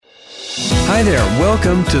Hi there.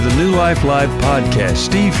 Welcome to the New Life Live podcast.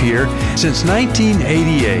 Steve here. Since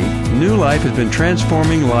 1988, New Life has been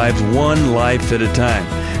transforming lives one life at a time.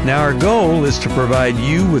 Now our goal is to provide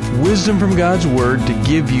you with wisdom from God's Word to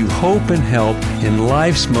give you hope and help in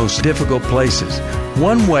life's most difficult places.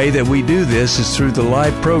 One way that we do this is through the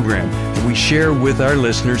live program that we share with our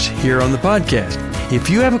listeners here on the podcast. If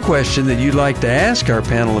you have a question that you'd like to ask our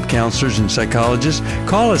panel of counselors and psychologists,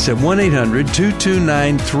 call us at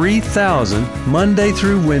 1-800-229-3000 Monday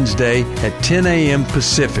through Wednesday at 10 a.m.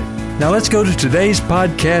 Pacific. Now let's go to today's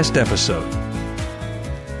podcast episode.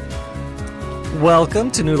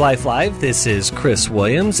 Welcome to New Life Live. This is Chris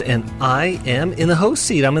Williams, and I am in the host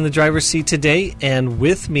seat. I'm in the driver's seat today, and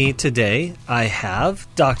with me today, I have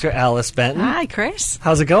Dr. Alice Benton. Hi, Chris.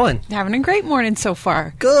 How's it going? Having a great morning so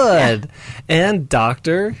far. Good. Yeah. And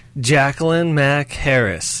Dr. Jacqueline Mack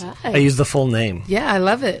Harris. Hi. I use the full name. Yeah, I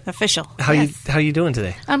love it. Official. How you doing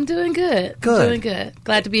today? I'm doing good. Good. Doing good.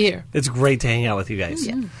 Glad to be here. It's great to hang out with you guys.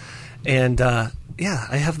 Yeah. And, I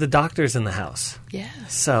have the doctors in the house. Yeah.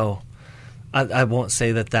 So I won't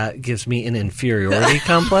say that gives me an inferiority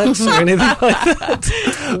complex or anything like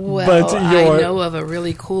that. Well, but I know of a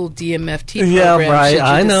really cool DMFT program. Yeah, right.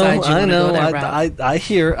 I know. I I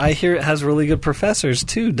hear it has really good professors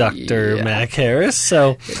too, Dr. Mack Harris.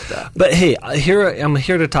 So, but hey, I'm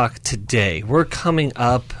here to talk today. We're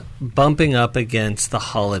bumping up against the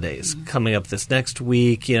holidays coming up this next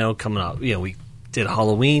week. Coming up. We did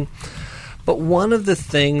Halloween, but one of the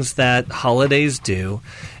things that holidays do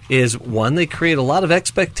is, one, they create a lot of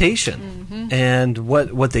expectation and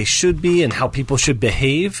what they should be and how people should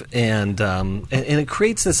behave, and it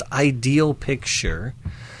creates this ideal picture.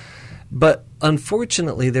 But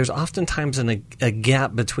unfortunately, there's oftentimes a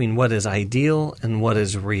gap between what is ideal and what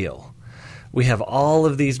is real. We have all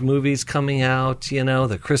of these movies coming out,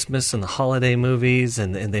 the Christmas and the holiday movies,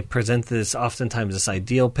 and they present oftentimes this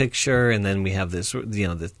ideal picture, and then we have this,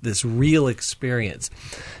 this real experience.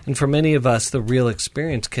 And for many of us, the real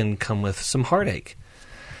experience can come with some heartache.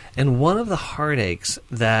 And one of the heartaches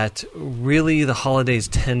that really the holidays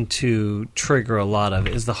tend to trigger a lot of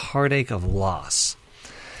is the heartache of loss.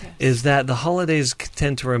 Yes. Is that the holidays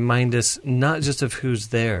tend to remind us not just of who's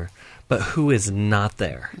there, but who is not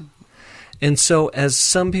there. And so as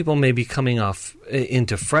some people may be coming off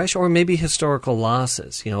into fresh or maybe historical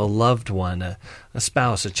losses, a loved one, a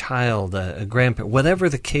spouse, a child, a grandparent, whatever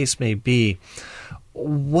the case may be,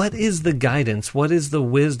 what is the guidance, what is the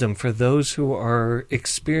wisdom for those who are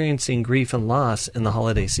experiencing grief and loss in the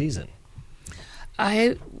holiday season?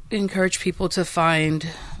 I encourage people to find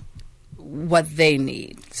what they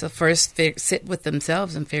need. So first, sit with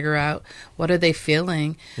themselves and figure out what are they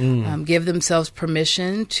feeling. Give themselves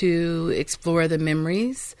permission to explore the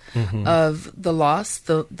memories of the loss,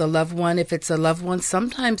 the loved one. If it's a loved one,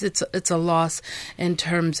 sometimes it's a loss in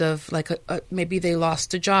terms of like maybe they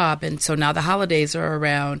lost a job, and so now the holidays are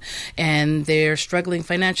around, and they're struggling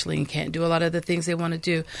financially and can't do a lot of the things they want to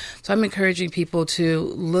do. So I'm encouraging people to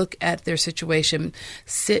look at their situation,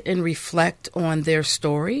 sit and reflect on their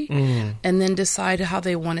story, and then decide how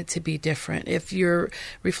they want it to be different. If you're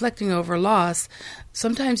reflecting over loss,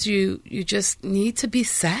 sometimes you just need to be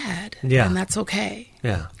sad, and that's okay.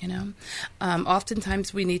 Yeah.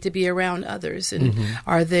 Oftentimes we need to be around others, and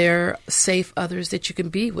are there safe others that you can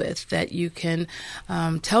be with, that you can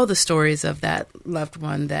tell the stories of that loved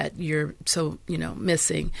one that you're so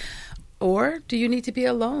missing? Or do you need to be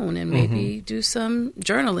alone and maybe do some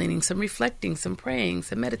journaling, some reflecting, some praying,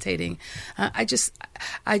 some meditating? I just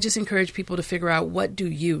encourage people to figure out, what do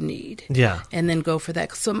you need? Yeah. And then go for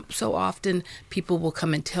that. So often people will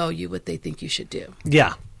come and tell you what they think you should do.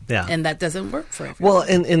 Yeah. Yeah. And that doesn't work for everyone. Well,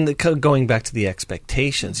 and going back to the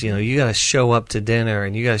expectations, you got to show up to dinner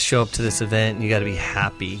and you got to show up to this event and you got to be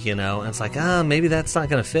happy, and it's like, maybe that's not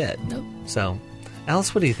going to fit. Nope. So,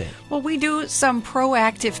 Alice, what do you think? Well, we do some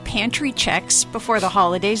proactive pantry checks before the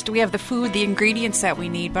holidays. Do we have the food, the ingredients that we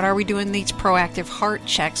need? But are we doing these proactive heart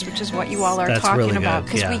checks, which is what you all are talking really about?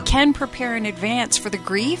 good. Because we can prepare in advance for the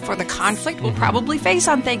grief or the conflict we'll probably face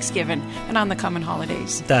on Thanksgiving and on the coming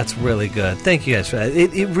holidays. That's really good. Thank you guys for that.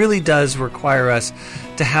 It really does require us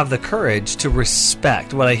to have the courage to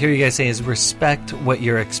respect. What I hear you guys saying is respect what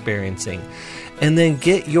you're experiencing, and then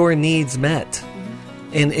get your needs met.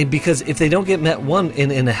 And because if they don't get met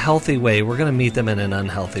in a healthy way, we're going to meet them in an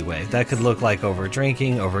unhealthy way. That could look like over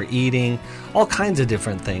drinking, overeating, all kinds of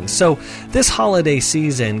different things. So this holiday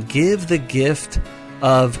season, give the gift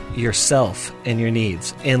of yourself and your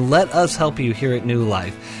needs, and let us help you here at New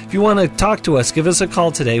Life. If you want to talk to us, give us a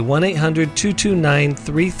call today,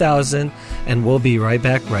 1-800-229-3000, and we'll be right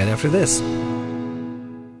back right after this.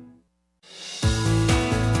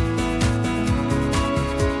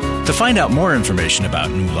 To find out more information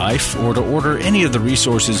about New Life or to order any of the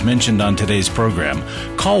resources mentioned on today's program,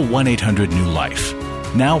 call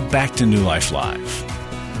 1-800-NEW-LIFE. Now back to New Life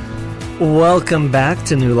Live. Welcome back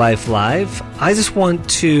to New Life Live. I just want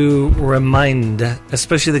to remind,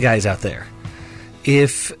 especially the guys out there,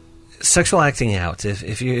 if sexual acting out,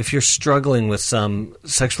 if you're struggling with some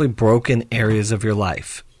sexually broken areas of your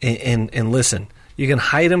life, and listen, you can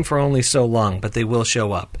hide them for only so long, but they will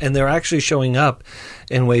show up. And they're actually showing up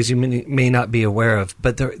in ways you may not be aware of.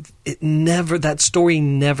 But that story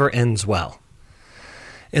never ends well.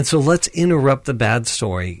 And so let's interrupt the bad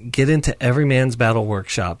story. Get into Every Man's Battle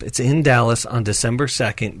Workshop. It's in Dallas on December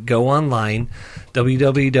 2nd. Go online,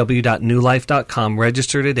 www.newlife.com.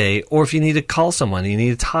 Register today. Or if you need to call someone, you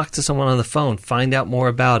need to talk to someone on the phone, find out more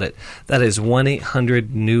about it. That is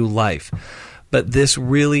 1-800-NEW-LIFE. But this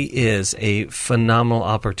really is a phenomenal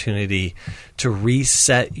opportunity to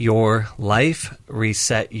reset your life,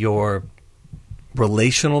 reset your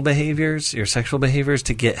relational behaviors, your sexual behaviors,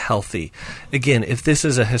 to get healthy. Again, if this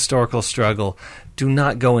is a historical struggle, do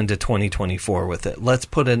not go into 2024 with it. Let's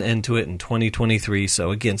put an end to it in 2023.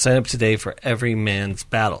 So again, sign up today for Every Man's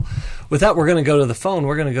Battle. With that, we're going to go to the phone.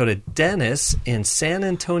 We're going to go to Dennis in San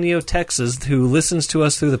Antonio, Texas, who listens to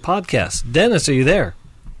us through the podcast. Dennis, are you there?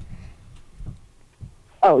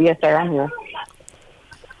 Oh, yes, sir. I'm here.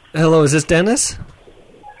 Hello, is this Dennis?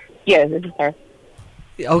 Yes, this is her.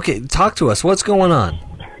 Okay, talk to us. What's going on?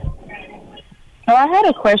 So I had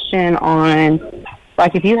a question on,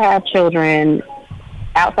 like, if you have children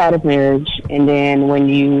outside of marriage, and then when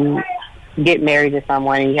you get married to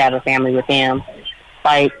someone and you have a family with them,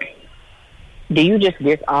 like, do you just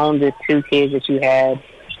disown the 2 kids that you had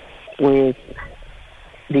with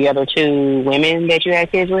the other 2 women that you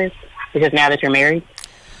had kids with, because now that you're married?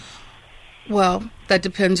 Well, that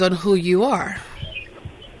depends on who you are.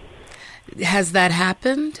 Has that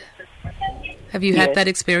happened? Have you had that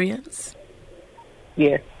experience?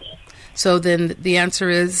 Yes. So then the answer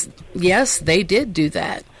is yes, they did do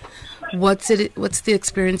that. What's the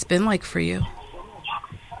experience been like for you?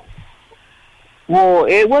 Well,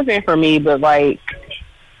 it wasn't for me, but, like,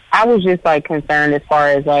 I was just, like, concerned as far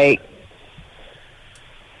as, like,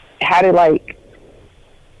 how to, like,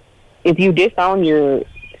 if you disown your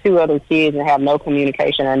 2 other kids and have no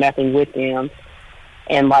communication or nothing with them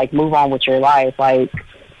and, like, move on with your life, like,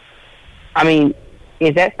 I mean,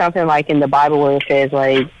 is that something, like, in the Bible where it says,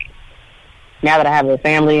 like, now that I have a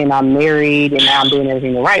family and I'm married and now I'm doing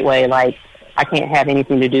everything the right way, like, I can't have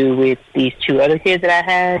anything to do with these 2 other kids that I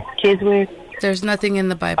had kids with? There's nothing in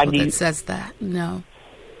the Bible that says that, no.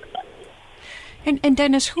 And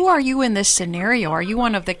Dennis, who are you in this scenario? Are you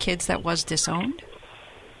one of the kids that was disowned?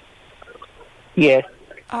 Yes.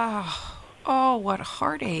 Oh, what a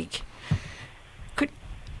heartache.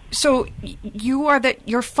 So you are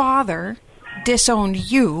your father disowned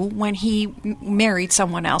you when he married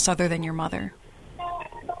someone else other than your mother.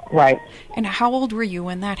 Right. And how old were you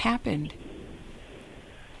when that happened?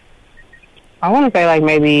 I want to say like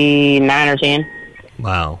maybe 9 or 10.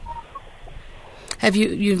 Wow. Have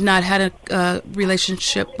you've not had a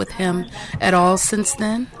relationship with him at all since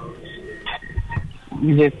then?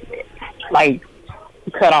 Just like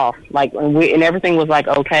cut off. Like and everything was like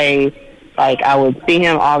okay. Like I would see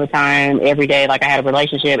him all the time, every day. Like I had a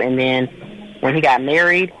relationship, and then when he got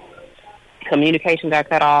married, communication got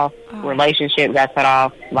cut off, relationship got cut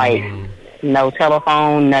off. Like no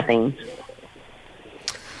telephone, nothing.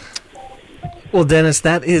 Well, Dennis,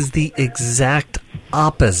 that is the exact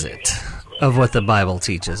opposite of what the Bible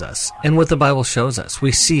teaches us and what the Bible shows us.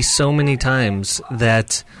 We see so many times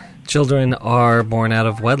that children are born out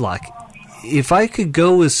of wedlock. If I could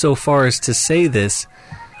go as so far as to say this,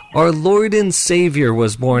 our Lord and Savior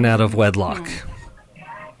was born out of wedlock.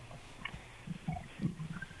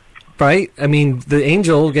 Right? I mean, the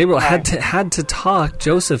angel Gabriel had to talk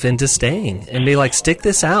Joseph into staying and be like, stick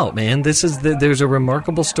this out, man. There's a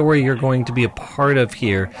remarkable story you're going to be a part of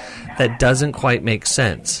here that doesn't quite make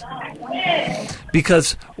sense.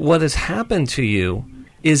 Because what has happened to you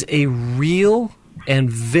is a real and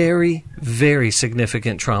very, very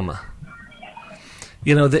significant trauma.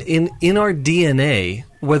 You know, in our DNA,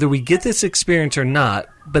 whether we get this experience or not,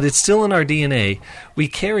 but it's still in our DNA, we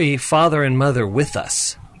carry father and mother with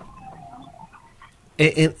us.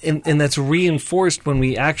 And that's reinforced when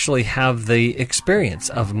we actually have the experience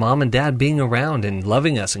of mom and dad being around and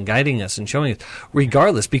loving us and guiding us and showing us,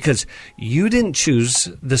 regardless, because you didn't choose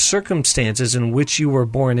the circumstances in which you were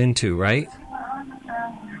born into, right?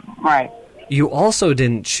 Right. You also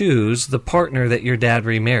didn't choose the partner that your dad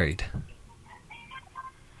remarried.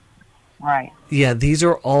 Right. Yeah, these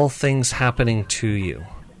are all things happening to you.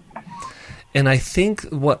 And I think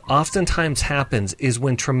what oftentimes happens is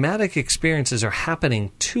when traumatic experiences are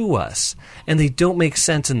happening to us and they don't make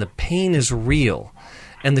sense and the pain is real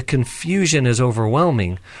and the confusion is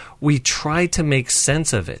overwhelming, we try to make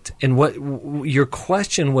sense of it. And what your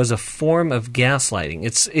question was a form of gaslighting.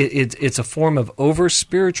 It's a form of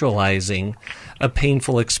over-spiritualizing a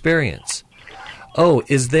painful experience. Oh,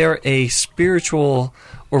 is there a spiritual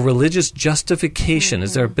or religious justification?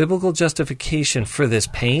 Is there a biblical justification for this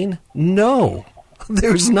pain? No,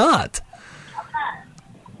 there's not.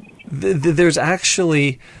 There's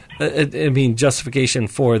actually, justification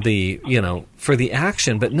for the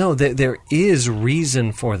action, but no, there is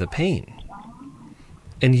reason for the pain.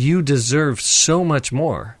 And you deserve so much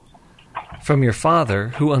more from your Father,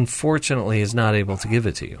 who unfortunately is not able to give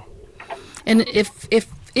it to you. And if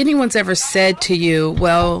anyone's ever said to you,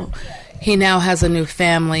 well, he now has a new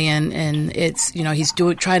family and it's, he's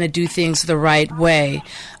trying to do things the right way,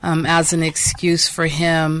 as an excuse for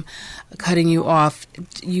him cutting you off,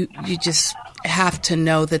 you just have to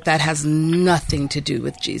know that has nothing to do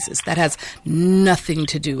with Jesus. That has nothing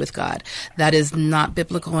to do with God. That is not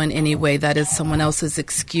biblical in any way. That is someone else's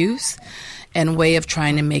excuse and way of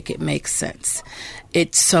trying to make it make sense.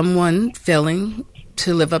 It's someone failing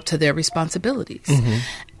to live up to their responsibilities.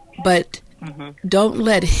 But don't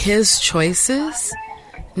let his choices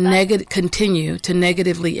continue to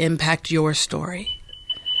negatively impact your story.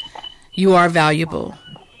 You are valuable.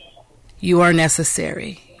 You are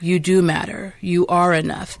necessary. You do matter. You are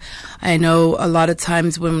enough. I know a lot of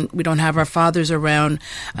times when we don't have our fathers around,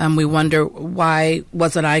 we wonder, why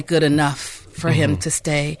wasn't I good enough for him to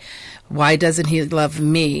stay? Why doesn't he love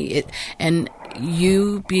me? And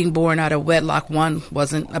you being born out of wedlock, one,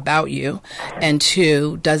 wasn't about you, and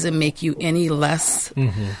two, doesn't make you any less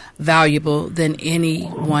valuable than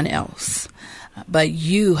anyone else. But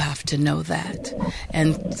you have to know that.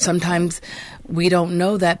 And sometimes we don't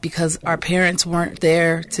know that because our parents weren't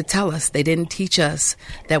there to tell us. They didn't teach us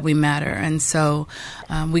that we matter. And so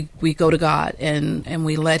we go to God and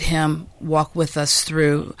we let him walk with us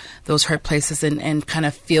through those hurt places and kind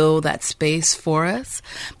of fill that space for us.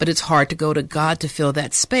 But it's hard to go to God to fill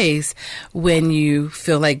that space when you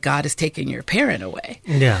feel like God is taking your parent away.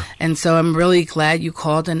 Yeah. And so I'm really glad you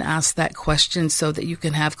called and asked that question so that you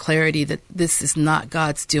can have clarity that this is not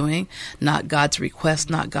God's doing, not God's request,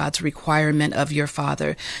 not God's requirement of your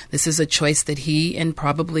father. This is a choice that he and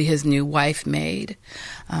probably his new wife made.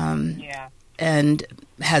 And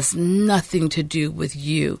has nothing to do with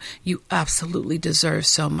you. You absolutely deserve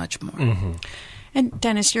so much more. And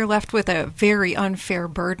Dennis, you're left with a very unfair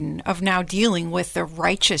burden of now dealing with the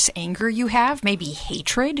righteous anger you have, maybe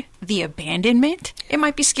hatred, the abandonment. It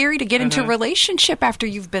might be scary to get into a relationship after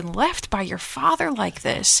you've been left by your father like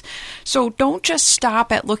this. So don't just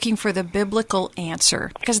stop at looking for the biblical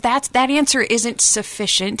answer, because that answer isn't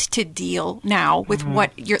sufficient to deal now with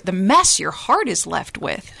the mess your heart is left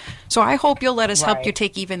with. So I hope you'll let us help you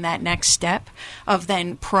take even that next step of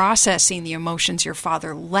then processing the emotions your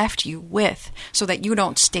father left you with so that you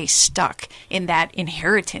don't stay stuck in that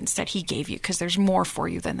inheritance that he gave you, because there's more for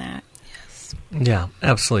you than that. Yeah,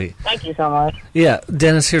 absolutely. Thank you so much. Yeah,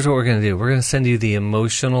 Dennis, here's what we're going to do. We're going to send you the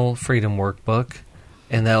Emotional Freedom Workbook,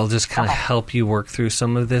 and that'll just kind of help you work through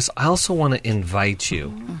some of this. I also want to invite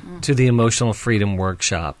you to the Emotional Freedom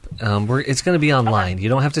Workshop. It's going to be online. You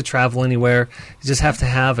don't have to travel anywhere. You just have to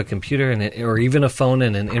have a computer or even a phone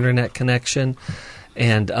and an internet connection.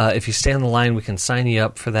 And if you stay on the line, we can sign you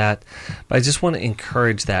up for that. But I just want to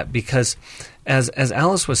encourage that because, as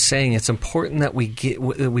Alice was saying, it's important that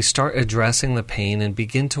we start addressing the pain and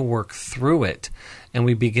begin to work through it, and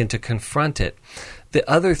we begin to confront it. The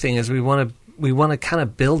other thing is we want to kind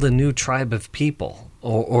of build a new tribe of people,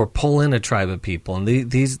 or pull in a tribe of people, and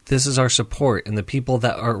this is our support, and the people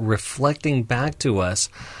that are reflecting back to us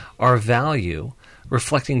our value,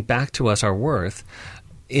 reflecting back to us our worth.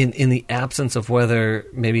 In the absence of whether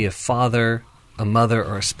maybe a father, a mother,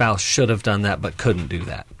 or a spouse should have done that but couldn't do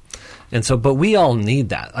that. And so, but we all need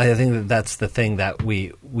that. I think that's the thing that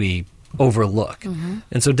we overlook.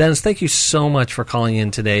 And so, Dennis, thank you so much for calling in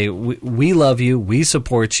today. We love you. We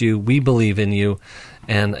support you. We believe in you.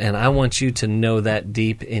 And I want you to know that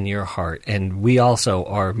deep in your heart. And we also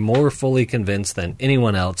are more fully convinced than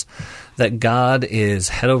anyone else that God is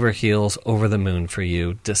head over heels over the moon for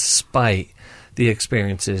you, despite the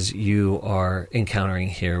experiences you are encountering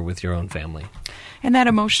here with your own family. And that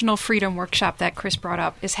Emotional Freedom Workshop that Chris brought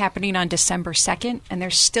up is happening on December 2nd, and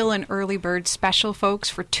there's still an early bird special, folks,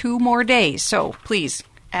 for 2 more days. So please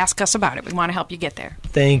ask us about it. We want to help you get there.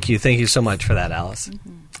 Thank you. Thank you so much for that, Alice.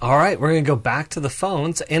 All right, we're going to go back to the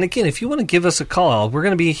phones. And again, if you want to give us a call, we're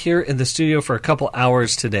going to be here in the studio for a couple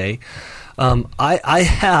hours today. I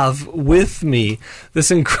have with me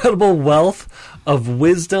this incredible wealth of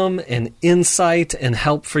wisdom and insight and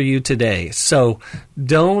help for you today. So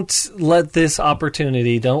don't let this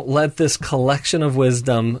opportunity, don't let this collection of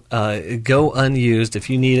wisdom go unused. If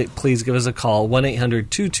you need it, please give us a call,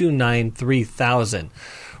 1-800-229-3000.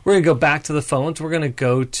 We're going to go back to the phones. We're going to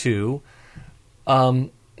go to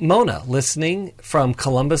Mona, listening from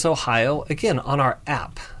Columbus, Ohio, again, on our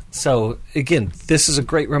app. So, again, this is a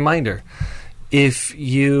great reminder. If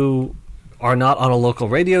you are not on a local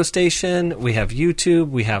radio station, we have YouTube,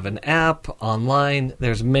 we have an app online.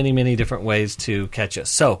 There's many, many different ways to catch us.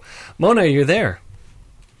 So, Mona, you're there.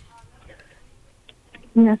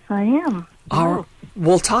 Yes, I am.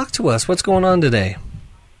 Well, talk to us. What's going on today?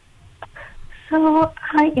 So,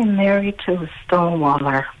 I am married to a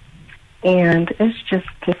stonewaller, and it's just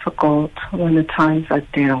difficult when the times are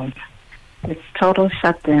down. It's total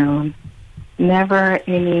shutdown. Never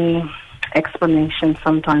any explanation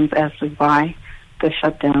sometimes as to why the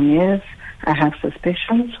shutdown is. I have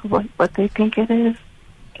suspicions what they think it is.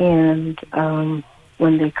 And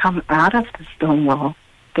when they come out of the stone wall,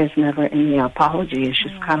 there's never any apology. It's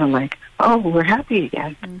just kind of like, oh, we're happy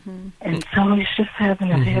again. Mm-hmm. And so it's just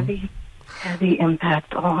having a heavy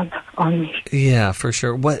impact on me. Yeah, for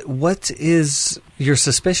sure. What is your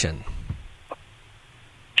suspicion?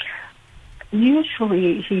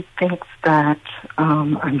 Usually he thinks that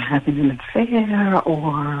I'm having an affair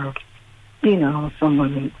or,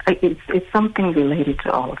 someone. It's something related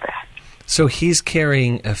to all of that. So he's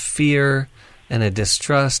carrying a fear and a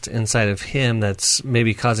distrust inside of him that's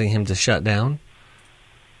maybe causing him to shut down?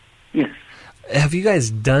 Yes. Have you guys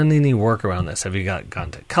done any work around this? Have you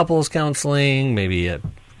gone to couples counseling, maybe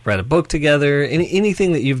read a book together?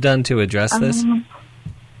 Anything that you've done to address this?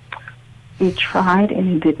 We tried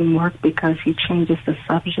and it didn't work because he changes the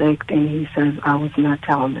subject and he says I was not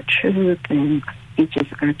telling the truth, and he just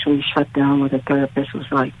actually shut down with the therapist. Was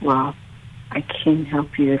like, well, I can't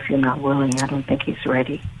help you if you're not willing. I don't think he's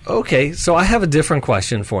ready. Okay, so I have a different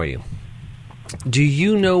question for you. Do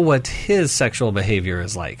you know what his sexual behavior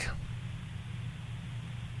is like?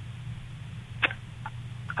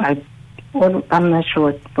 I'm not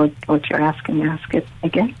sure what you're asking. Ask it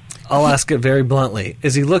again. I'll ask it very bluntly.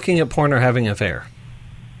 Is he looking at porn or having an affair?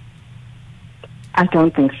 I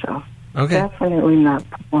don't think so. Okay. Definitely not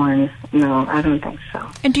porn. No, I don't think so.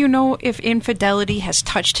 And do you know if infidelity has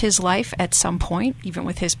touched his life at some point, even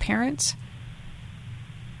with his parents?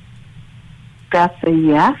 That's a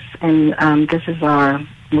yes. And this is we're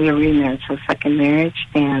remarried, so second marriage,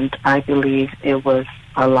 and I believe it was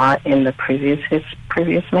a lot in the previous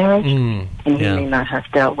marriage, and he may not have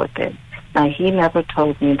dealt with it. Now, he never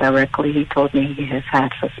told me directly. He told me he has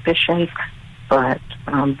had suspicions, but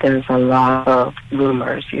there's a lot of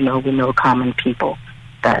rumors. We know common people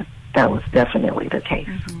that was definitely the case.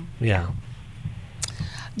 Mm-hmm. Yeah.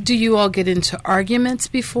 Do you all get into arguments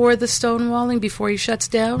before the stonewalling, before he shuts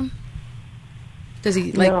down? Does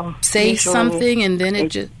he, say something and then it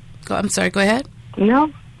just... I'm sorry, go ahead.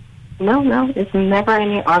 No. It's never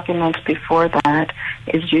any arguments before that.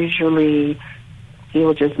 It's usually...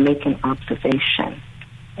 he'll just make an observation,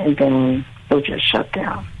 and then he'll just shut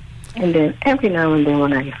down. And then every now and then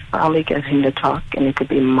when I finally get him to talk, and it could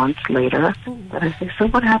be months later, but I say, so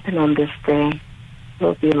what happened on this day?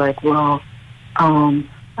 He'll be like, well,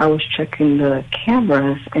 I was checking the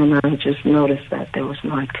cameras, and I just noticed that there was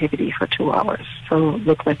no activity for 2 hours. So it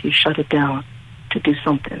looked like you shut it down to do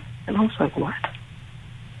something. And I was like, what?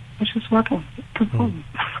 I was just working from home.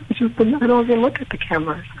 I don't even look at the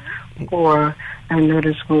cameras. Or I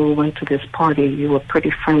noticed when we went to this party, you were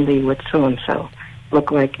pretty friendly with so-and-so.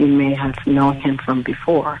 Looked like you may have known him from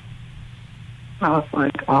before. I was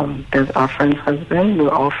like, there's our friend's husband. We're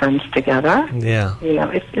all friends together. Yeah.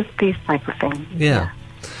 It's these type of things. Yeah.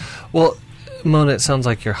 Well, Mona, it sounds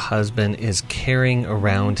like your husband is carrying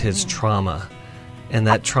around his trauma, and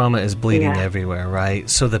that trauma is bleeding everywhere, right?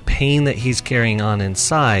 So the pain that he's carrying on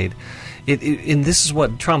inside... and this is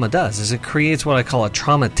what trauma does, is it creates what I call a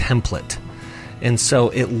trauma template. And so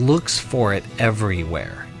it looks for it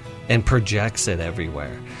everywhere and projects it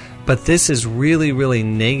everywhere. But this is really, really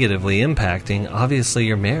negatively impacting, obviously,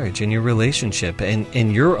 your marriage and your relationship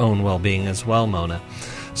and your own well-being as well, Mona.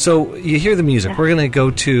 So you hear the music. We're going to go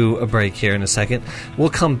to a break here in a second. We'll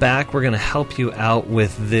come back. We're going to help you out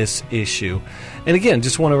with this issue. And again,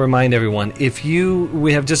 just want to remind everyone,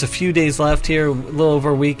 we have just a few days left here, a little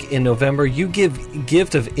over a week in November. You give a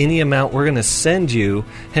gift of any amount, we're going to send you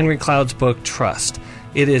Henry Cloud's book, Trust.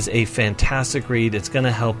 It is a fantastic read. It's going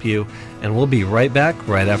to help you. And we'll be right back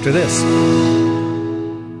right after this.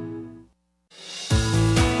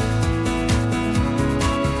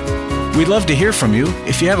 We'd love to hear from you.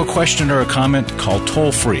 If you have a question or a comment, call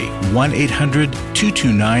toll-free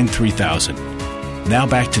 1-800-229-3000. Now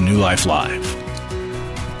back to New Life Live.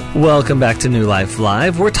 Welcome back to New Life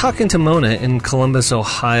Live. We're talking to Mona in Columbus,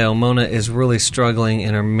 Ohio. Mona is really struggling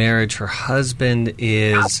in her marriage. Her husband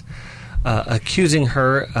is accusing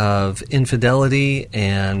her of infidelity,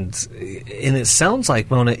 and it sounds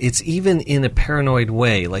like, Mona, it's even in a paranoid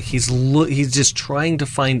way. Like he's just trying to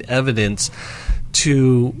find evidence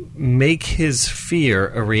to make his fear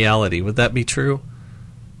a reality. Would that be true?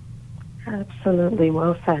 Absolutely,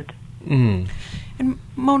 well said. Mm. And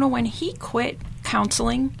Mona, when he quit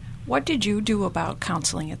counseling, what did you do about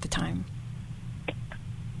counseling at the time?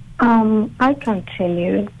 I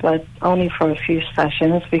continued, but only for a few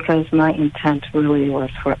sessions because my intent really was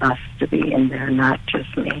for us to be in there, not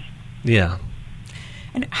just me. Yeah.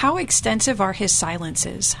 And how extensive are his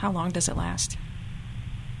silences? How long does it last?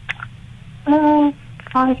 5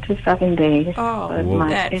 to 7 days. Oh, but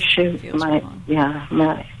my issue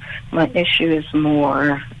is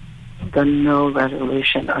more the no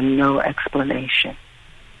resolution or no explanation.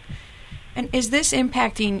 And is this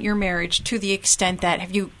impacting your marriage to the extent that,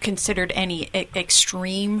 have you considered any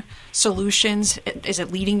extreme solutions? Is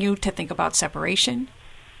it leading you to think about separation?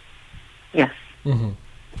 Yes. Mm-hmm.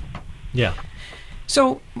 Yeah.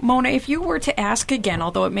 So, Mona, if you were to ask again,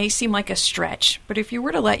 although it may seem like a stretch, but if you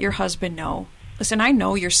were to let your husband know, listen, I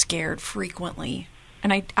know you're scared frequently,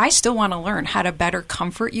 and I still want to learn how to better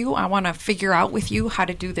comfort you. I want to figure out with you how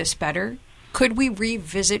to do this better. Could we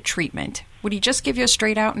revisit treatment? Would he just give you a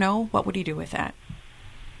straight out no? What would he do with that?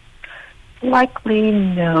 Likely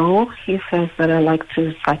no. He says that I like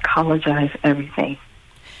to psychologize everything.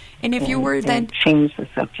 And if you were then change the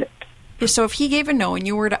subject. So if he gave a no and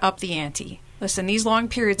you were to up the ante, listen, these long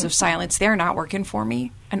periods of silence, they're not working for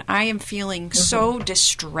me. And I am feeling so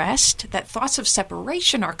distressed that thoughts of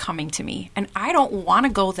separation are coming to me. And I don't want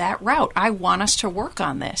to go that route. I want us to work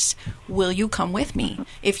on this. Will you come with me?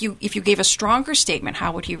 If you gave a stronger statement,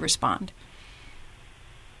 how would he respond?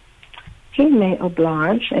 He may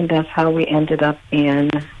oblige, and that's how we ended up in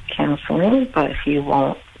counseling, but he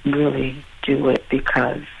won't really do it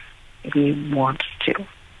because he wants to.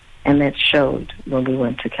 And that showed when we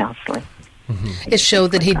went to counseling. It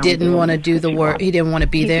showed that he didn't want to do the work. He didn't want to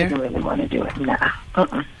be there. He didn't really want to do it. Nah.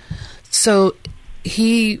 So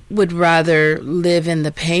he would rather live in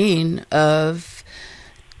the pain of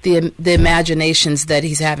the imaginations that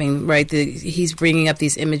he's having, right? He's bringing up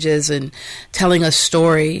these images and telling a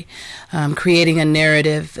story, creating a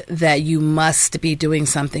narrative that you must be doing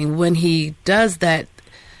something. When he does that,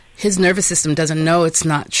 his nervous system doesn't know it's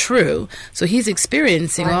not true. So he's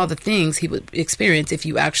experiencing all the things he would experience if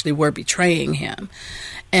you actually were betraying him.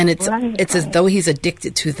 And it's as though he's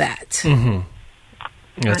addicted to that. Mm-hmm.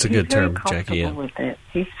 That's a good term, Jackie. Yeah. With it.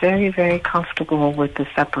 He's very, very comfortable with the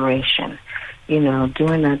separation.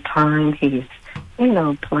 During that time, he's,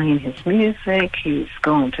 playing his music. He's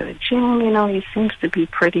going to the gym. He seems to be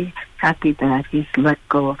pretty happy that he's let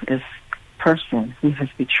go of this person who has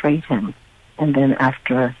betrayed him. And then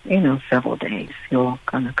after, several days, he'll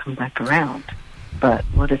kind of come back around. But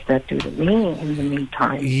what does that do to me in the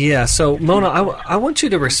meantime? Yeah, so, Mona, I want you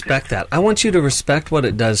to respect that. I want you to respect what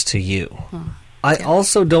it does to you. I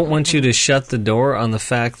also don't want you to shut the door on the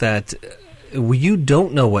fact that you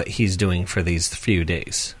don't know what he's doing for these few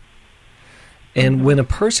days. And when a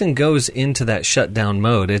person goes into that shutdown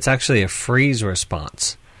mode, it's actually a freeze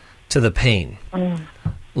response to the pain.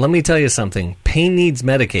 Let me tell you something. Pain needs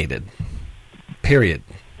medicated. Period.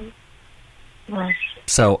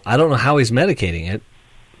 So I don't know how he's medicating it,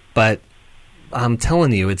 but I'm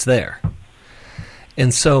telling you it's there.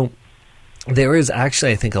 And so there is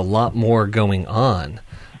actually, I think, a lot more going on.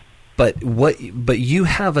 But you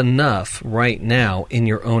have enough right now in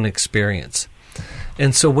your own experience.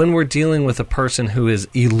 And so when we're dealing with a person who is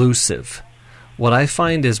elusive, what I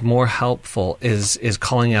find is more helpful is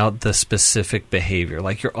calling out the specific behavior.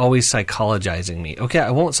 Like, you're always psychologizing me. Okay, I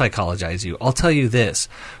won't psychologize you. I'll tell you this.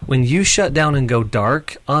 When you shut down and go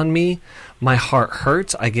dark on me, my heart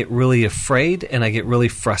hurts, I get really afraid, and I get really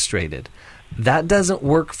frustrated. That doesn't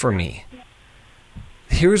work for me.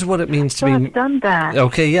 Here's what it means to be... I've done that.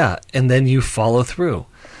 Okay, yeah, and then you follow through.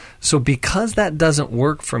 So because that doesn't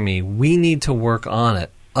work for me, we need to work on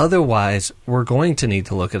it. Otherwise, we're going to need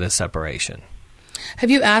to look at a separation.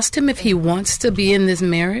 Have you asked him if he wants to be in this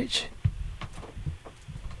marriage?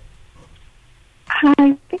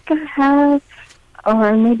 I think I have,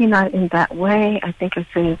 or maybe not in that way. I think I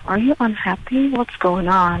said, "Are you unhappy? What's going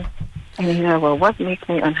on?" And he said, "Well, what makes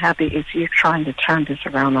me unhappy is you trying to turn this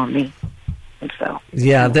around on me." And so,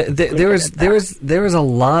 yeah, there is a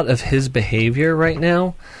lot of his behavior right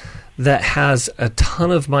now that has a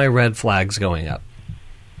ton of my red flags going up.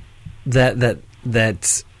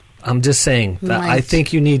 That I'm just saying that I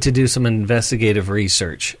think you need to do some investigative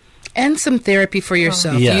research. And some therapy for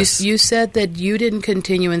yourself. Yes. You said that you didn't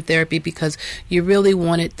continue in therapy because you really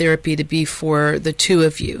wanted therapy to be for the two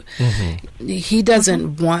of you. Mm-hmm. He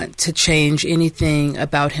doesn't want to change anything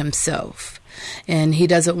about himself. And he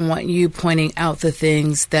doesn't want you pointing out the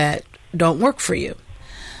things that don't work for you.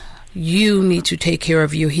 You need to take care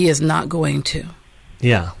of you. He is not going to.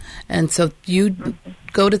 Yeah. And so you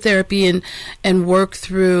go to therapy and work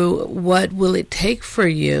through what will it take for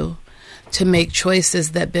you to make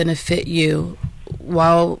choices that benefit you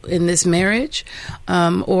while in this marriage,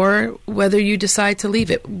 or whether you decide to leave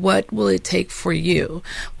it. What will it take for you?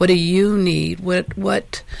 What do you need?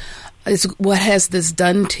 What has this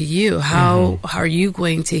done to you? How are you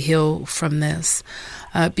going to heal from this?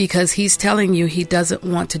 Because he's telling you he doesn't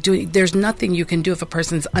want to do it. There's nothing you can do if a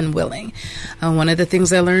person's unwilling. One of the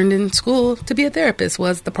things I learned in school to be a therapist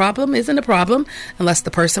was the problem isn't a problem unless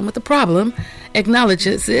the person with the problem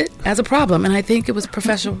acknowledges it as a problem. And I think it was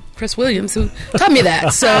Professor Chris Williams who taught me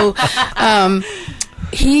that. So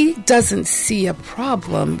he doesn't see a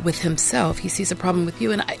problem with himself. He sees a problem with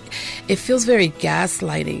you. And it feels very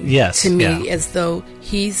gaslighting to me, as though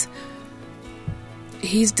he's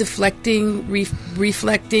deflecting,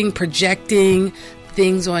 reflecting, projecting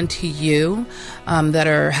things onto you that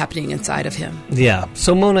are happening inside of him. Yeah.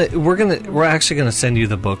 So Mona, we're actually gonna send you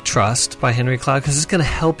the book Trust by Henry Cloud, because it's gonna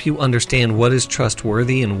help you understand what is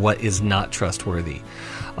trustworthy and what is not trustworthy.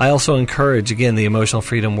 I also encourage, again, the Emotional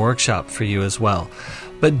Freedom Workshop for you as well.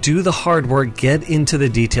 But do the hard work, get into the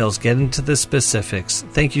details, get into the specifics.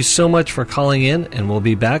 Thank you so much for calling in, and we'll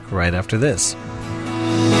be back right after this.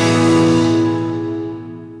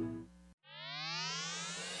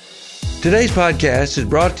 Today's podcast is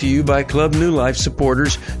brought to you by Club New Life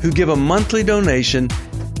supporters who give a monthly donation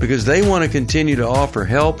because they want to continue to offer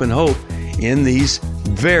help and hope in these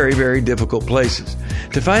very, very difficult places.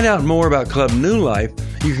 To find out more about Club New Life,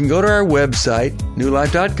 you can go to our website,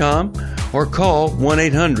 newlife.com, or call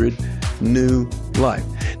 1-800-NEW-LIFE.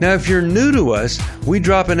 Now, if you're new to us, we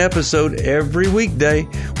drop an episode every weekday.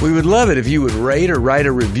 We would love it if you would rate or write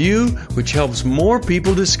a review, which helps more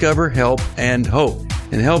people discover help and hope,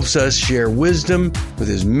 and helps us share wisdom with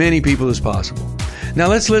as many people as possible. Now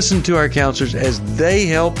let's listen to our counselors as they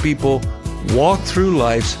help people walk through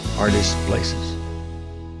life's hardest places.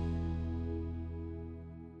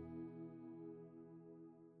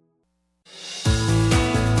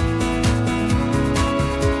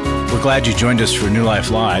 We're glad you joined us for New Life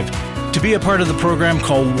Live. To be a part of the program,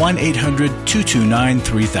 call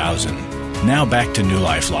 1-800-229-3000. Now back to New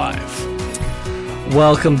Life Live.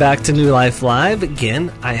 Welcome back to New Life Live.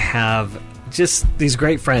 Again, I have just these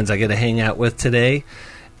great friends I get to hang out with today,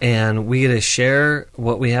 and we get to share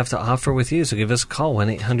what we have to offer with you. So give us a call,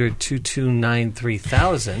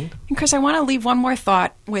 1-800-229-3000. And Chris, I want to leave one more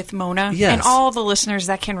thought with Mona and all the listeners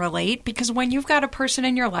that can relate, because when you've got a person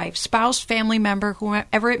in your life, spouse, family member,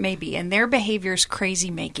 whoever it may be, and their behavior is crazy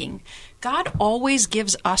making, God always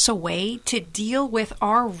gives us a way to deal with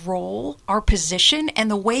our role, our position,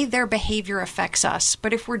 and the way their behavior affects us.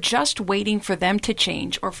 But if we're just waiting for them to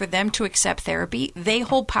change or for them to accept therapy, they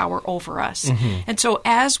hold power over us. Mm-hmm. And so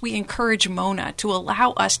as we encourage Mona to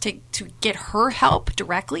allow us to get her help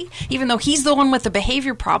directly, even though he's the one with the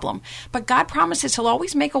behavior problem, but God promises he'll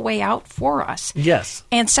always make a way out for us. Yes.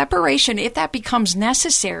 And separation, if that becomes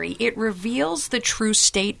necessary, it reveals the true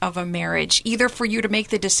state of a marriage, either for you to make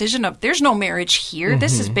the decision of there's no marriage here,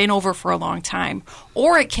 this has been over for a long time,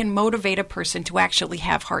 or it can motivate a person to actually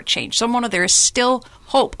have heart change. So, Mona, there is still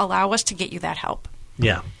hope. Allow us to get you that help.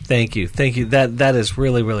 Yeah, thank you. Thank you. That is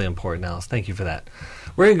really, really important, Alice. Thank you for that.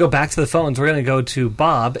 We're going to go back to the phones. We're going to go to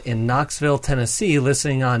Bob in Knoxville, Tennessee,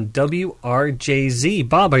 listening on WRJZ.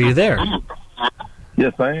 Bob, are you there?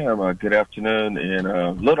 Yes, I am. Good afternoon, and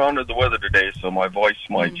a little under the weather today, so my voice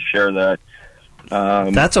might share that.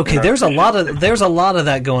 That's okay. There's a lot of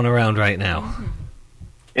that going around right now.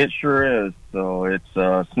 It sure is. So it's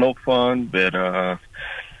no fun, but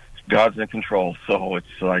God's in control. So it's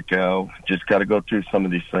like just got to go through some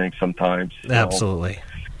of these things sometimes. So. Absolutely.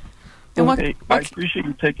 Hey, I appreciate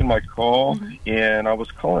you taking my call, and I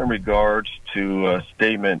was calling in regards to a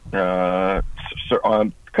statement. I'm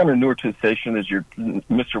kind of newer to the station as your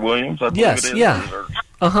Mr. Williams, I believe it is. Yeah.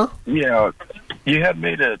 Yeah. You had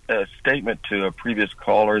made a statement to a previous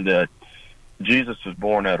caller that Jesus was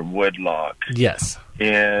born out of wedlock. Yes.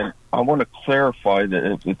 And I want to clarify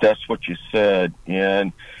that if that's what you said.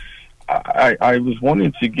 And I was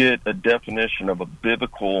wanting to get a definition of a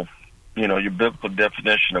biblical, your biblical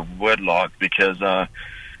definition of wedlock, because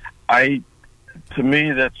to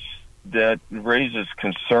me, that raises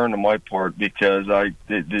concern on my part, because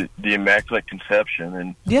the Immaculate Conception,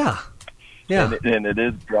 and and it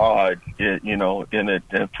is God,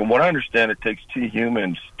 and from what I understand, it takes two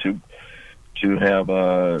humans to have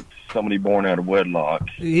somebody born out of wedlock.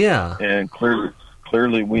 Yeah, and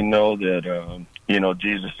clearly we know that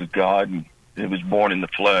Jesus is God, and He was born in the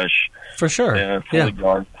flesh, for sure, and fully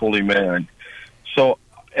God, fully man. So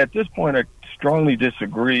at this point, I strongly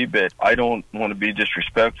disagree, but I don't want to be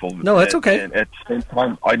disrespectful. No, that's okay. And at the same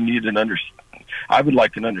time, I would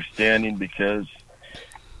like an understanding, because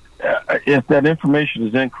if that information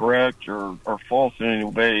is incorrect or false in any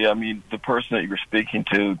way, I mean, the person that you're speaking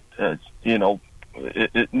to,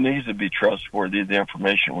 it needs to be trustworthy, the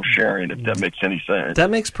information we're sharing, if that makes any sense. That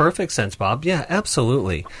makes perfect sense, Bob. Yeah,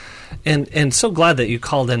 absolutely. And so glad that you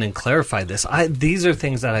called in and clarified this. These are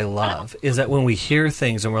things that I love, is that when we hear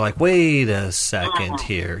things and we're like, wait a second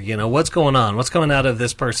here, what's going on? What's coming out of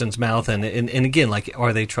this person's mouth? And again, like,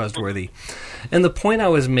 are they trustworthy? And the point I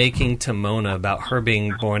was making to Mona about her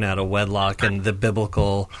being born out of wedlock and the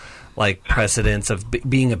biblical, like, precedence of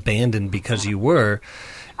being abandoned because you were,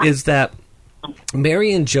 is that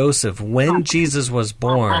Mary and Joseph, when Jesus was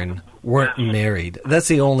born, weren't married. That's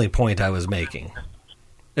the only point I was making,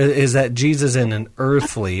 is that Jesus in an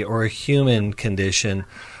earthly or a human condition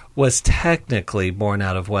was technically born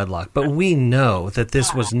out of wedlock. But we know that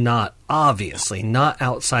this was obviously not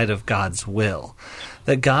outside of God's will,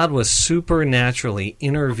 that God was supernaturally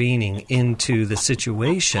intervening into the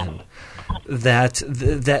situation,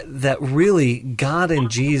 that really God and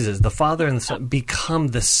Jesus, the Father and the Son, become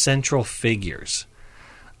the central figures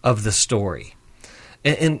of the story.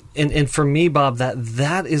 And for me, Bob,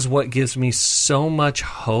 that is what gives me so much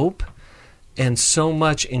hope and so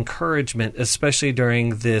much encouragement, especially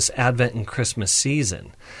during this Advent and Christmas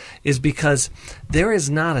season, is because there is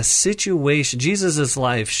not a situation, Jesus'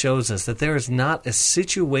 life shows us that there is not a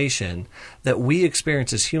situation that we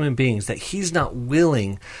experience as human beings that He's not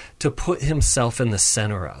willing to put Himself in the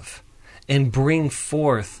center of and bring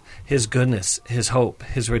forth His goodness, His hope,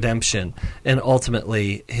 His redemption, and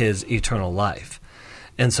ultimately His eternal life.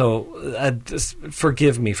 And so just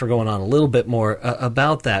forgive me for going on a little bit more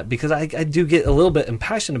about that, because I do get a little bit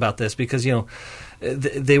impassioned about this, because,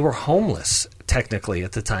 they were homeless technically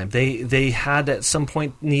at the time. They had at some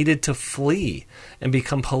point needed to flee and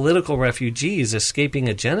become political refugees, escaping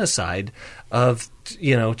a genocide of,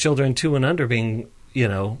 children 2 and under being,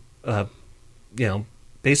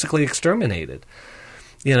 basically exterminated.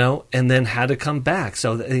 And then had to come back.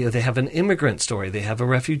 So they have an immigrant story. They have a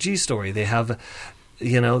refugee story. They have a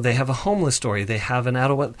homeless story. They have an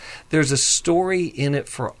out of. There's a story in it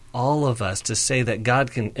for all of us to say that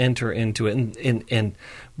God can enter into it and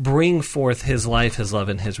bring forth His life, His love,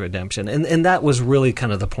 and His redemption. And that was really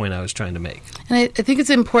kind of the point I was trying to make. And I think it's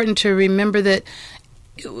important to remember that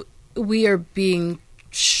we are being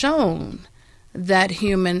shown that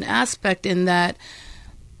human aspect, in that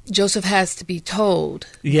Joseph has to be told,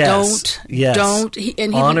 don't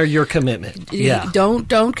honor your commitment.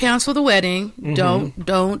 Don't cancel the wedding. Mm-hmm.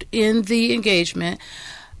 Don't end the engagement.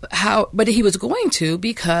 But he was going to,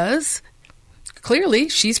 because clearly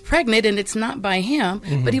she's pregnant and it's not by him.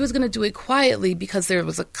 Mm-hmm. But he was going to do it quietly, because there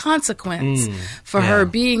was a consequence for her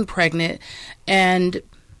being pregnant, and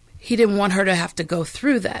he didn't want her to have to go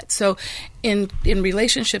through that. So, in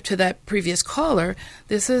relationship to that previous caller,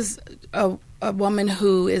 this is a woman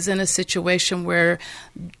who is in a situation where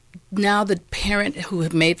now the parent who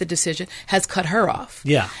had made the decision has cut her off.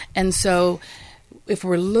 Yeah. And so if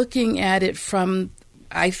we're looking at it from,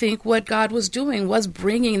 I think what God was doing was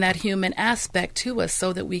bringing that human aspect to us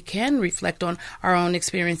so that we can reflect on our own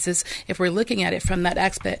experiences. If we're looking at it from that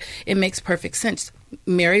aspect, it makes perfect sense.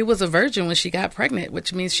 Mary was a virgin when she got pregnant,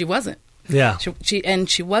 which means she wasn't. Yeah.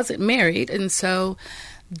 She wasn't married, and so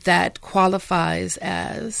that qualifies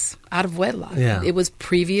as out of wedlock. Yeah. It was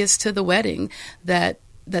previous to the wedding that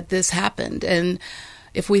this happened, and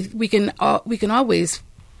if we can always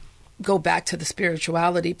go back to the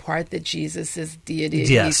spirituality part, that Jesus is deity,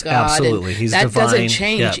 yes, he's God, absolutely. He's that divine. Doesn't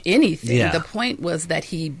change anything. Yeah. The point was that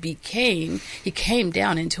he came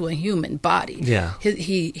down into a human body. Yeah.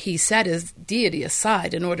 He set his deity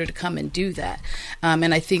aside in order to come and do that.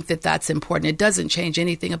 And I think that that's important. It doesn't change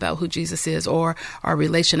anything about who Jesus is or our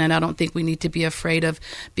relation. And I don't think we need to be afraid of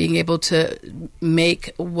being able to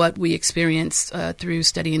make what we experience through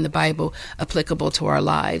studying the Bible applicable to our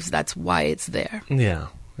lives. That's why it's there. Yeah.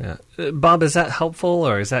 Yeah. Bob, is that helpful,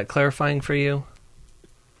 or is that clarifying for you?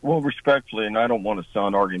 Well, respectfully, and I don't want to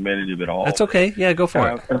sound argumentative at all. That's okay. Yeah, go for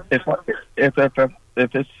it. If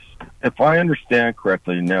it's if I understand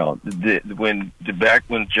correctly now, back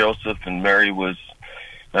when Joseph and Mary was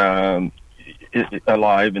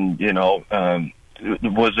alive, and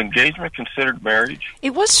was engagement considered marriage?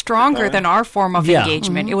 It was stronger than our form of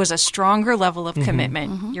engagement. It was a stronger level of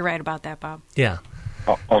commitment. You're right about that, Bob. Yeah.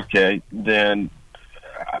 Okay, then,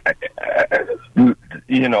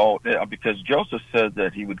 because Joseph said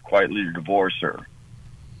that he would quietly divorce her.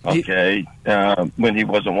 Okay, when he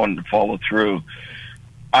wasn't wanting to follow through.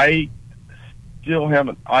 I still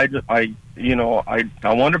haven't. I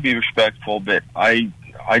want to be respectful, but I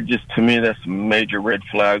just, to me, that's a major red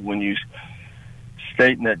flag when you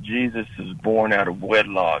stating that Jesus is born out of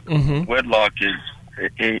wedlock. Wedlock is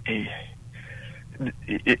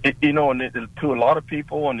and to a lot of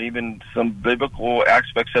people, and even some biblical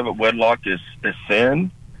aspects of it, wedlock is sin.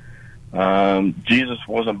 Jesus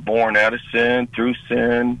wasn't born out of sin, through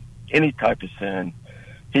sin, any type of sin.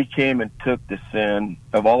 He came and took the sin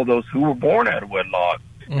of all those who were born out of wedlock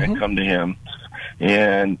and come to him.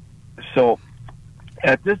 And so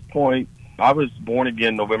at this point, I was born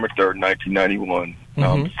again November 3rd, 1991.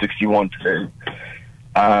 61 today.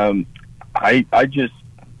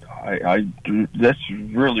 That's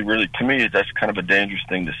really, to me, that's kind of a dangerous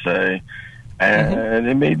thing to say. And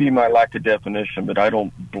it may be my lack of definition, but I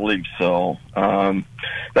don't believe so.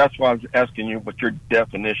 That's why I was asking you what your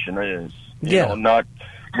definition is. You know, not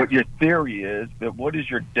what your theory is, but what is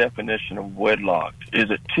your definition of wedlock? Is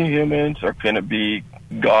it two humans, or can it be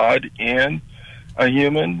God and a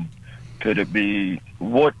human? Could it be,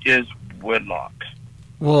 what is wedlock?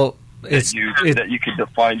 Well, that you could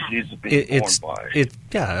define Jesus being born by.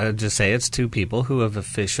 I'd just say it's two people who have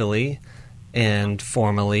officially and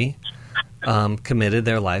formally committed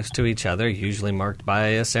their lives to each other, usually marked by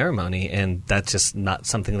a ceremony, and that's just not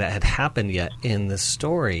something that had happened yet in the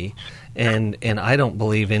story. And I don't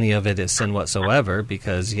believe any of it is sin whatsoever,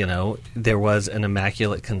 because there was an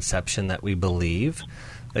immaculate conception that we believe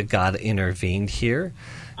that God intervened here.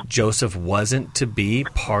 Joseph wasn't to be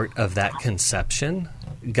part of that conception.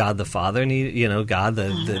 God the Father needed, God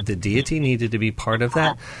the deity needed to be part of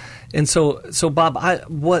that. And so Bob,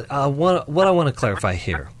 what I want to clarify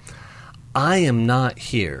here, I am not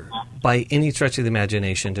here by any stretch of the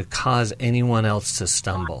imagination to cause anyone else to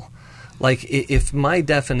stumble. Like, if my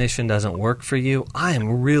definition doesn't work for you, I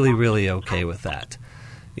am really, really okay with that.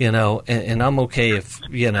 And I'm okay if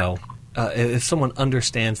someone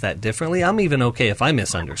understands that differently. I'm even okay if I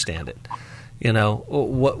misunderstand it.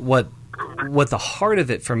 What the heart of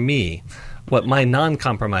it for me, what my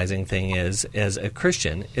non-compromising thing is as a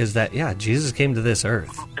Christian, is that, Jesus came to this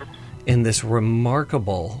earth in this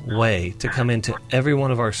remarkable way to come into every one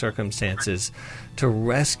of our circumstances to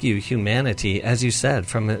rescue humanity, as you said,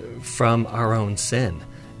 from our own sin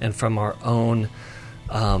and from our own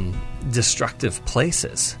destructive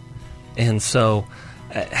places. And so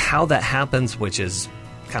how that happens, which is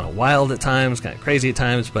kind of wild at times, kind of crazy at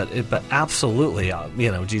times, but absolutely,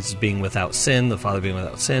 Jesus being without sin, the Father being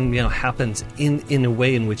without sin, happens in a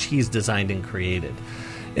way in which He's designed and created.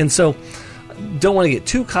 And so, don't want to get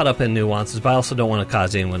too caught up in nuances, but I also don't want to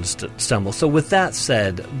cause anyone to stumble. So with that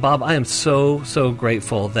said, Bob, I am so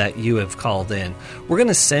grateful that you have called in. We're going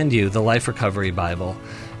to send you the Life Recovery Bible,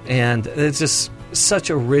 and it's just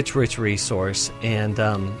such a rich resource. And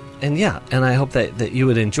I hope that you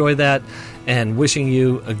would enjoy that, and wishing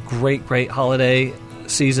you a great holiday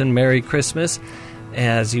season. Merry Christmas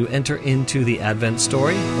as you enter into the Advent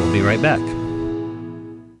story. We'll be right back.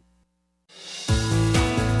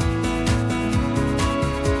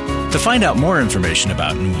 To find out more information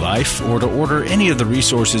about New Life, or to order any of the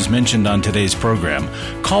resources mentioned on today's program,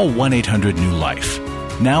 call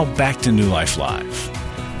 1-800-NEW-LIFE. Now back to New Life Live.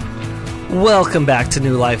 Welcome back to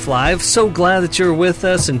New Life Live. So glad that you're with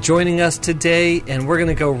us and joining us today. And we're going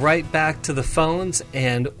to go right back to the phones,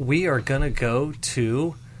 and we are going to go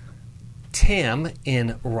to Tam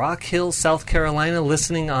in Rock Hill, South Carolina,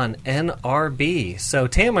 listening on NRB. So,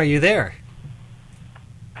 Tam, are you there?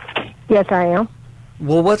 Yes, I am.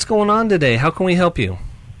 Well, what's going on today? How can we help you?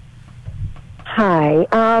 Hi.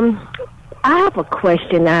 I have a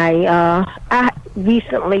question. I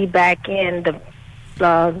recently, back in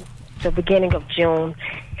the beginning of June,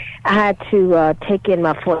 I had to take in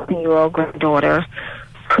my 14-year-old granddaughter,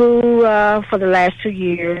 who for the last 2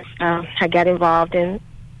 years I got involved in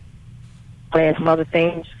playing some other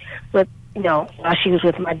things with, while she was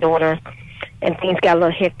with my daughter, and things got a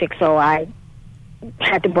little hectic, so I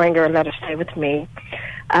had to bring her and let her stay with me.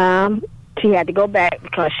 She had to go back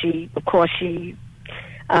because she didn't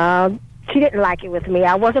like it with me.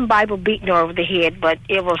 I wasn't Bible beating her over the head, but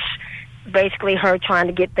it was basically her trying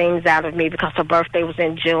to get things out of me because her birthday was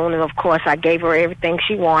in June, and of course I gave her everything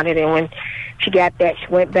she wanted, and when she got that, she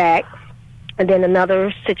went back. And then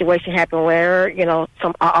another situation happened where,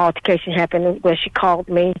 some altercation happened where she called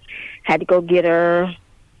me, had to go get her,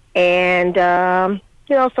 and,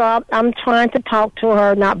 so I'm trying to talk to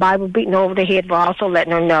her, not Bible beating her over the head, but also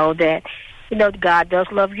letting her know that, God does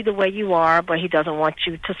love you the way you are, but he doesn't want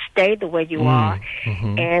you to stay the way you are.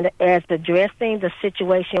 Mm-hmm. And as addressing the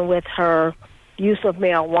situation with her use of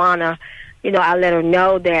marijuana, I let her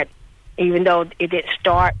know that even though it didn't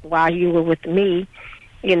start while you were with me,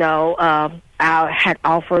 I had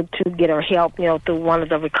offered to get her help, through one of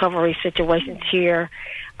the recovery situations here,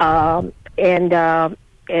 and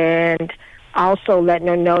also letting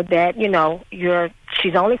her know that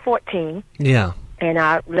she's only 14. Yeah. And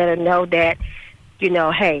I let her know that,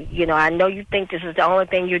 hey, I know you think this is the only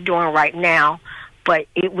thing you're doing right now, but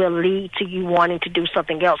it will lead to you wanting to do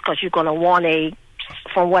something else because you're going to want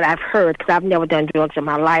from what I've heard, because I've never done drugs in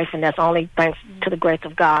my life, and that's only thanks to the grace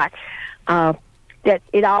of God, that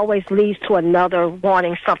it always leads to another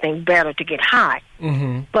wanting something better to get high.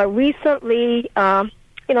 Mm-hmm. But recently,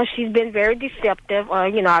 she's been very deceptive.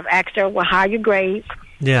 I've asked her, well, how are your grades?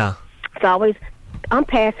 Yeah. It's always, I'm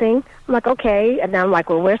passing. I'm like, okay. And then I'm like,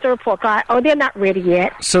 well, where's the report card? Oh, they're not ready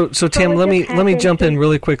yet. So Tam, let me jump in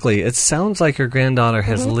really quickly. It sounds like your granddaughter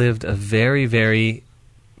has lived a very, very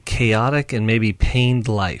chaotic and maybe pained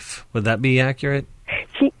life. Would that be accurate?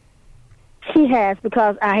 She has,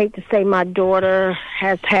 because I hate to say my daughter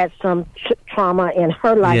has had some trauma in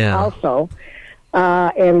her life also.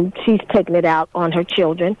 And she's taken it out on her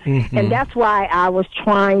children. Mm-hmm. And that's why I was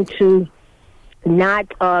trying to not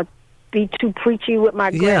be too preachy with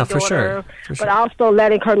my granddaughter. Yeah, for sure. But also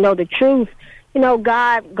letting her know the truth.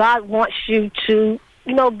 God wants you to,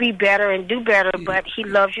 be better and do better, but he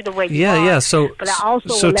loves you the way you are. Yeah. So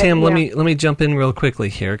Tam, let me jump in real quickly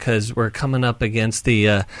here, because we're coming up against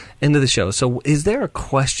the end of the show. So is there a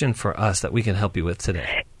question for us that we can help you with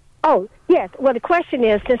today? Oh, yes. Well, the question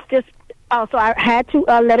is, so I had to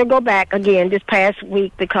let her go back again this past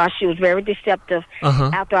week because she was very deceptive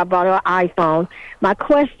after I bought her an iPhone. My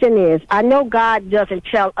question is, I know God doesn't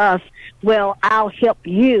tell us, well, I'll help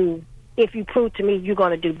you if you prove to me you're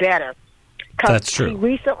going to do better. That's true. She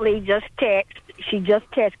recently just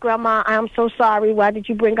texted, Grandma, I'm so sorry. Why did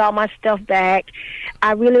you bring all my stuff back?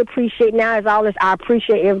 I really appreciate, now as all this, I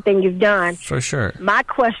appreciate everything you've done. For sure. My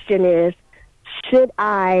question is, should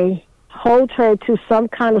I hold her to some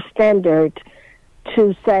kind of standard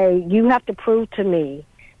to say, you have to prove to me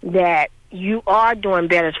that you are doing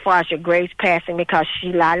better as far as your grades passing, because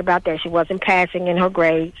she lied about that. She wasn't passing in her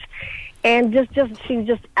grades. And she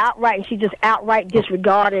just outright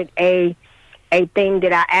disregarded a thing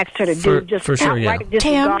that I asked her to do. Just for sure, outright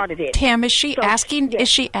disregarded it. Tam, is she asking? Is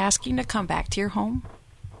she asking to come back to your home?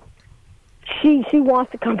 She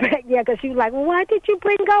wants to come back, because she was like, why did you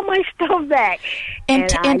bring all my stuff back? And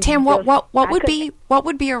Tam, what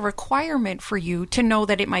would be a requirement for you to know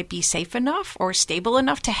that it might be safe enough or stable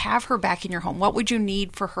enough to have her back in your home? What would you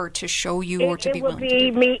need for her to show you or to be willing to do?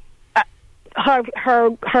 It would be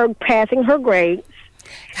her passing her grades.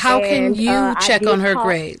 How can you check on her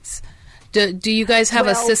grades? Do you guys have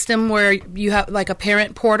a system where you have like a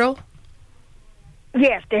parent portal?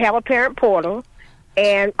 Yes, they have a parent portal.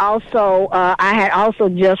 And also, I had also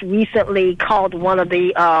just recently called one of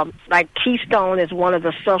the, Keystone is one of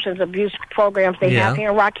the substance abuse programs they have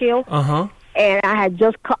here in Rock Hill. Uh-huh. And I had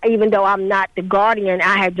just, even though I'm not the guardian,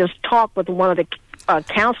 I had just talked with one of the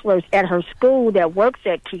counselors at her school that works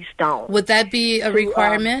at Keystone. Would that be a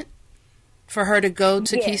requirement for her to go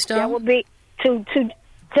to Keystone? That would be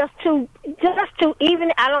just to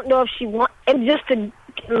even, I don't know if she wants, and just to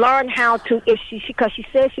learn how to, because she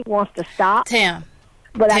says she wants to stop. Tam.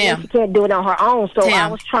 But I know she can't do it on her own, so Tam.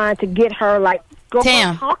 I was trying to get her, go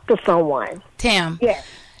and talk to someone. Tam. Yes.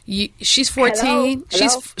 She's 14.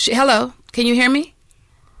 Hello? Hello? Can you hear me?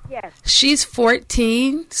 Yes. She's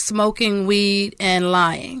 14, smoking weed and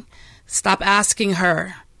lying. Stop asking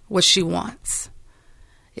her what she wants.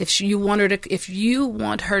 If you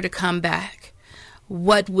want her to come back,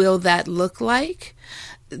 what will that look like?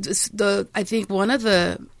 I think one of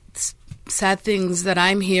the sad things that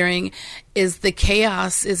I'm hearing is the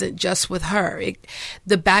chaos isn't just with her.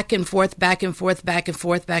 The back and forth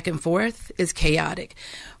is chaotic.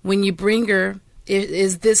 When you bring her,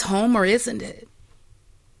 is this home or isn't it?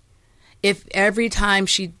 If every time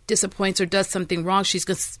she disappoints or does something wrong, she's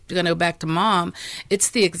going to go back to mom, it's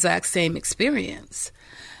the exact same experience.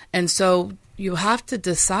 And so you have to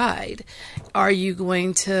decide, are you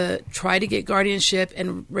going to try to get guardianship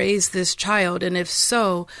and raise this child? And if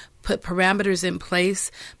so, put parameters in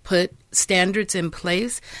place, put standards in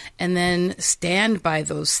place, and then stand by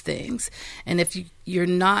those things. And if you're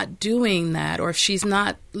not doing that, or if she's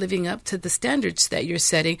not living up to the standards that you're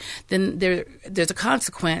setting, then there's a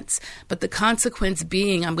consequence. But the consequence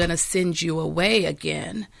being, I'm going to send you away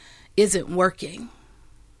again, isn't working.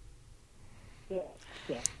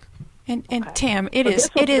 And Tam, it is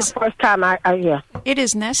the first time it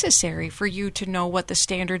is necessary for you to know what the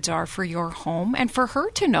standards are for your home, and for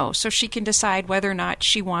her to know, so she can decide whether or not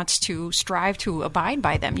she wants to strive to abide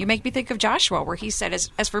by them. You make me think of Joshua, where he said,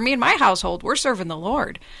 as for me and my household, we're serving the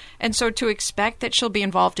Lord. And so to expect that she'll be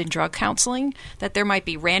involved in drug counseling, that there might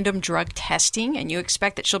be random drug testing, and you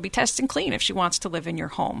expect that she'll be testing clean if she wants to live in your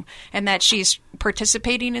home, and that she's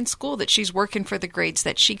participating in school, that she's working for the grades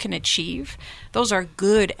that she can achieve, those are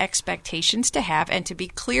good expectations to have and to be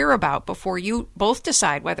clear about before you both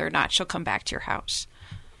decide whether or not she'll come back to your house.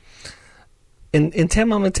 And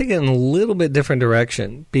Tam, I'm going to take it in a little bit different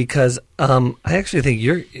direction, because I actually think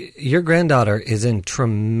your granddaughter is in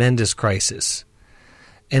tremendous crisis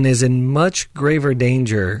and is in much graver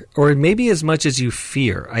danger, or maybe as much as you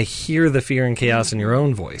fear. I hear the fear and chaos in your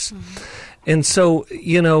own voice. Mm-hmm. And so,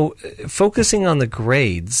 focusing on the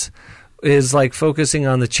grades is like focusing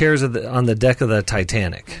on the chairs on the deck of the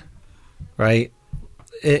Titanic, right?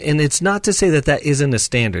 And it's not to say that isn't a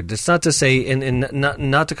standard. It's not to say, and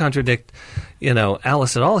not to contradict,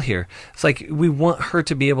 Alice at all here. It's like we want her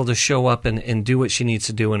to be able to show up and do what she needs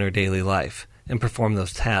to do in her daily life and perform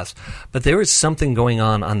those tasks. But there is something going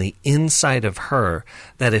on the inside of her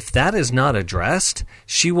that if that is not addressed,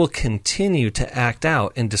 she will continue to act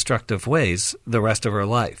out in destructive ways the rest of her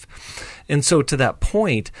life. And so to that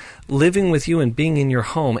point, living with you and being in your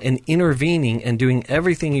home and intervening and doing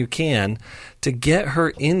everything you can to get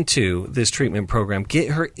her into this treatment program,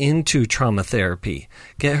 get her into trauma therapy,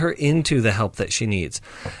 get her into the help that she needs.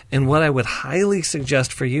 And what I would highly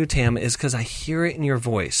suggest for you, Tam, is because I hear it in your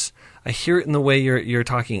voice. I hear it in the way you're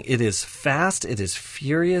talking. It is fast, it is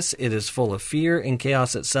furious, it is full of fear and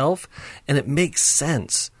chaos itself, and it makes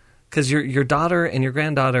sense because your daughter and your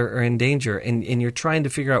granddaughter are in danger, and you're trying to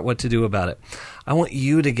figure out what to do about it. I want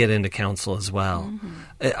you to get into counsel as well.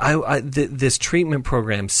 Mm-hmm. This treatment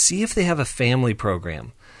program, see if they have a family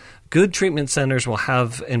program. Good treatment centers will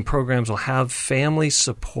have, and programs will have family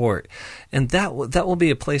support, and that will be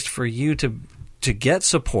a place for you to get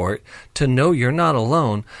support, to know you're not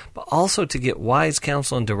alone, but also to get wise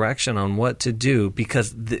counsel and direction on what to do,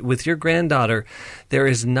 because with your granddaughter, there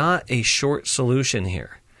is not a short solution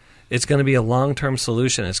here. It's going to be a long-term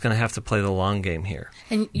solution. It's going to have to play the long game here.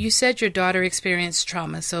 And you said your daughter experienced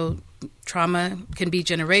trauma, so trauma can be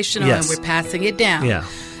generational, yes, and we're passing it down. Yeah.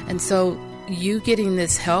 And so you getting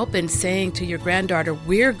this help and saying to your granddaughter,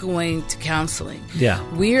 we're going to counseling. Yeah.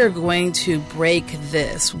 We are going to break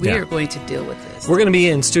this. We are going to deal with this. We're going to be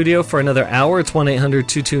in studio for another hour. It's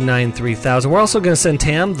 1-800-229-3000. We're also going to send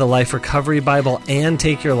Tam the Life Recovery Bible and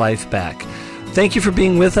Take Your Life Back. Thank you for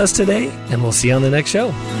being with us today, and we'll see you on the next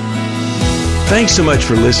show. Thanks so much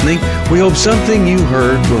for listening. We hope something you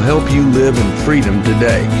heard will help you live in freedom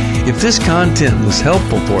today. If this content was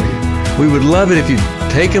helpful for you, we would love it if you'd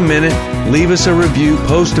take a minute, leave us a review,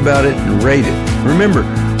 post about it, and rate it. Remember,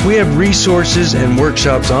 we have resources and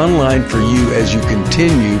workshops online for you as you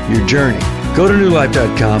continue your journey. Go to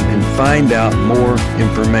newlife.com and find out more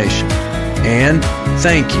information. And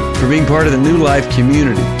thank you for being part of the New Life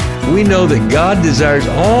community. We know that God desires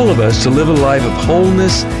all of us to live a life of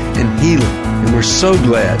wholeness and healing, and we're so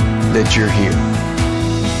glad that you're here.